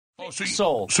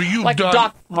Soul. So you've like done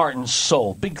Doc Martens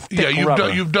Soul, big thick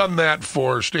rubber. You've done that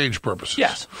for stage purposes.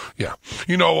 Yes. Yeah.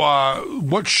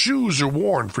 What shoes are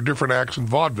worn for different acts in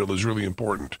vaudeville is really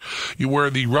important. You wear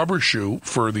the rubber shoe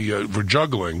for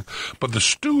juggling, but the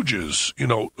Stooges,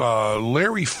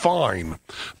 Larry Fine,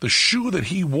 the shoe that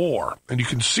he wore, and you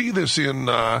can see this in,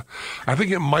 I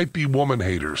think it might be Woman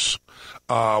Haters.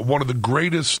 One of the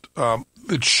greatest.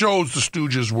 It shows the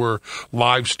Stooges were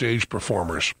live stage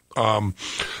performers.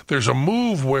 There's a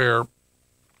move where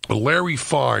Larry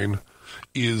Fine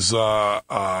is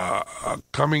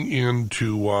coming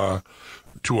into a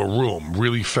room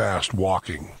really fast,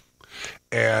 walking,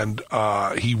 and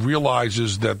he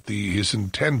realizes that his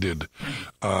intended,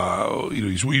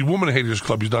 he's Woman Haters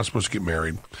Club. He's not supposed to get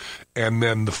married, and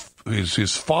then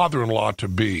his father-in-law to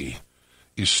be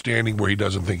is standing where he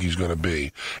doesn't think he's going to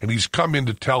be. And he's come in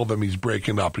to tell them he's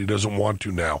breaking up, and he doesn't want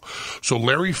to now. So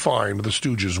Larry Fine of the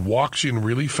Stooges walks in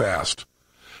really fast.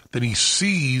 Then he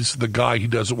sees the guy he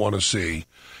doesn't want to see,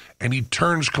 and he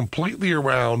turns completely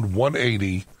around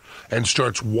 180 and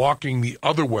starts walking the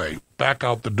other way, back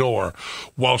out the door,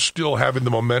 while still having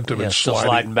the momentum and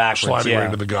sliding backwards, right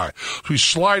into the guy. So he's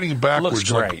sliding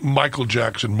backwards like Michael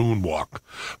Jackson moonwalk,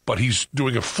 but he's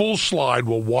doing a full slide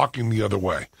while walking the other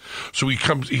way. So he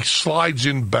slides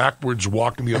in backwards,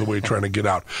 walking the other way, trying to get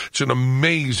out. It's an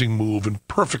amazing move and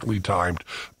perfectly timed.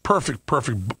 Perfect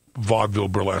vaudeville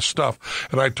burlesque stuff.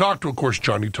 And I talked to, of course,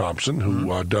 Johnny Thompson, who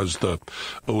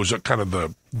was a kind of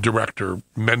the director,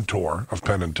 mentor of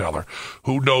Penn and Teller,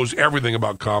 who knows everything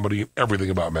about comedy, everything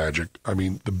about magic. I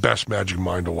mean, the best magic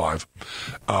mind alive.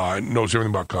 Knows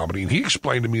everything about comedy. And he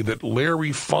explained to me that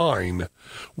Larry Fine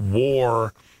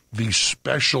wore these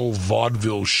special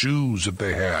vaudeville shoes that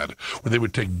they had, where they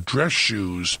would take dress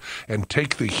shoes and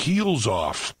take the heels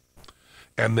off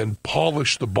and then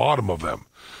polish the bottom of them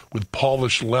with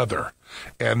polished leather.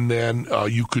 And then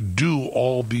you could do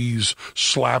all these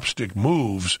slapstick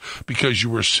moves because you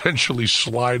were essentially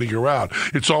sliding around.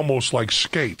 It's almost like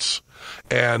skates.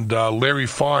 And Larry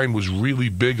Fine was really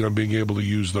big on being able to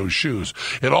use those shoes.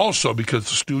 And also, because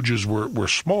the Stooges were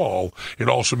small, it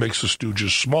also makes the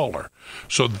Stooges smaller.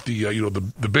 So that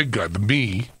the big guy, the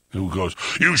me, who goes,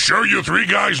 "You sure you three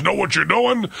guys know what you're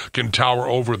doing?" can tower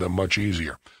over them much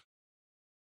easier.